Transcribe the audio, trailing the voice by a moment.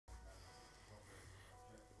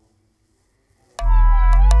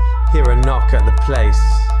knock at the place.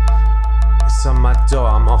 It's on my door,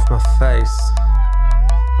 I'm off my face.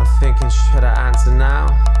 I'm thinking, should I answer now?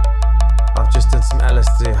 I've just done some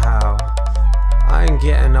LSD, how? I ain't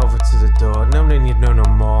getting over to the door, no need no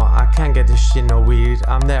more. I can't get this shit no weed,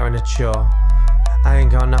 I'm there in a chore. I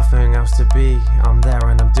ain't got nothing else to be, I'm there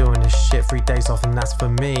and I'm doing this shit 3 days off and that's for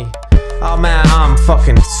me. Oh man, I'm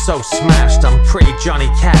fucking so smashed, I'm pretty Johnny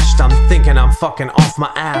Cashed. I'm thinking I'm fucking off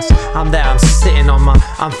my ass. I'm there, I'm sitting on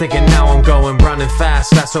I'm thinking now I'm going running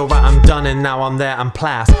fast. That's alright, I'm done and now I'm there, I'm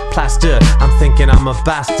plastered. I'm thinking I'm a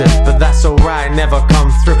bastard, but that's alright, never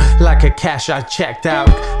come through like a cash. I checked out,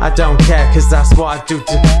 I don't care, cause that's what I do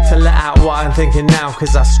to let out what I'm thinking now.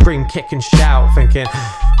 Cause I scream, kick and shout, thinking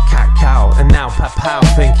cat cow, and now pat pow,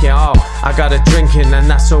 thinking oh, I got a drinking and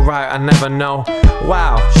that's alright, I never know.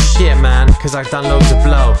 Wow, shit man, cause I've done loads of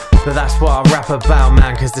blow. But that's what I rap about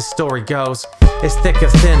man, cause the story goes it's thicker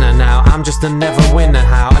thinner now, I'm just a never winner.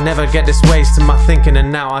 How I never get this ways to my thinking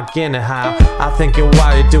and now I get it. How I'm thinking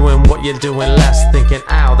why you're doing what you're doing less. Thinking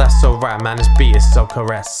ow, that's alright man, this beat is so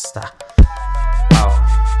caressed.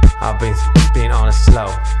 Oh, I've been being honest slow.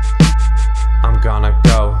 I'm gonna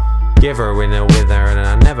go give her a winner with her, and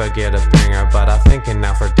I never get a bringer. But I'm thinking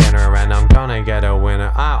now for dinner, and I'm gonna get a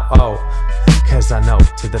winner. Oh, cause I know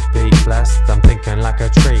to the beat blessed. I'm thinking like a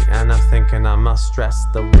treat, and I'm thinking I must stress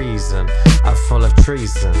the reason I'm full of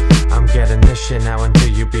treason. I'm getting this shit now, and do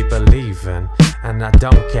you be believing? And I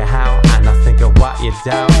don't care how, and I think of what you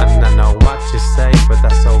doubt, and I know what you say, but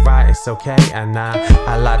that's alright, it's okay. And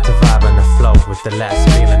I like to vibe and the flow with the less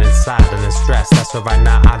feeling inside and the stress. That's alright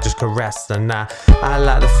now, I just caress, and I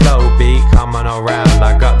like the flow beat coming around.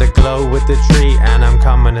 I got the glow with the treat, and I'm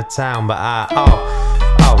coming to town. But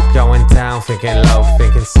going down, thinking low,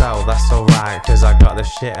 thinking so. That's alright, cause I got the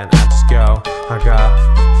shit and I just go.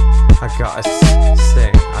 I gotta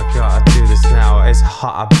sing, I gotta do this now. It's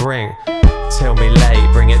hot, I bring till me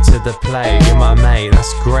late, bring it to the plate. You're my mate,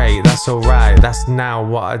 that's great, that's alright. That's now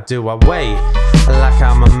what I do, I wait like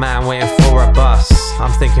I'm a man waiting for a bus.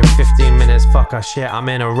 I'm thinking 15 minutes, fuck a shit, I'm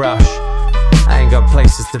in a rush. I ain't got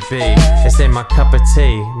places to be, this ain't my cup of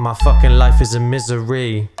tea. My fucking life is a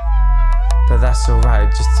misery. But that's alright,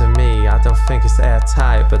 just to me. I don't think it's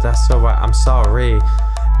airtight, but that's alright, I'm sorry.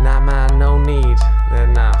 Nah man, no need,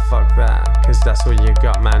 then nah, fuck that. Cause that's what you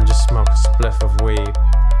got man, just smoke a spliff of weed.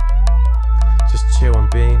 Just chill and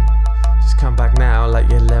beam. Just come back now like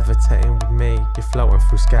you're levitating with me. You're floating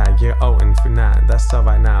through sky, you're floating through night. That's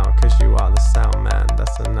alright now, cause you are the sound man,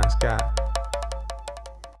 that's a nice guy.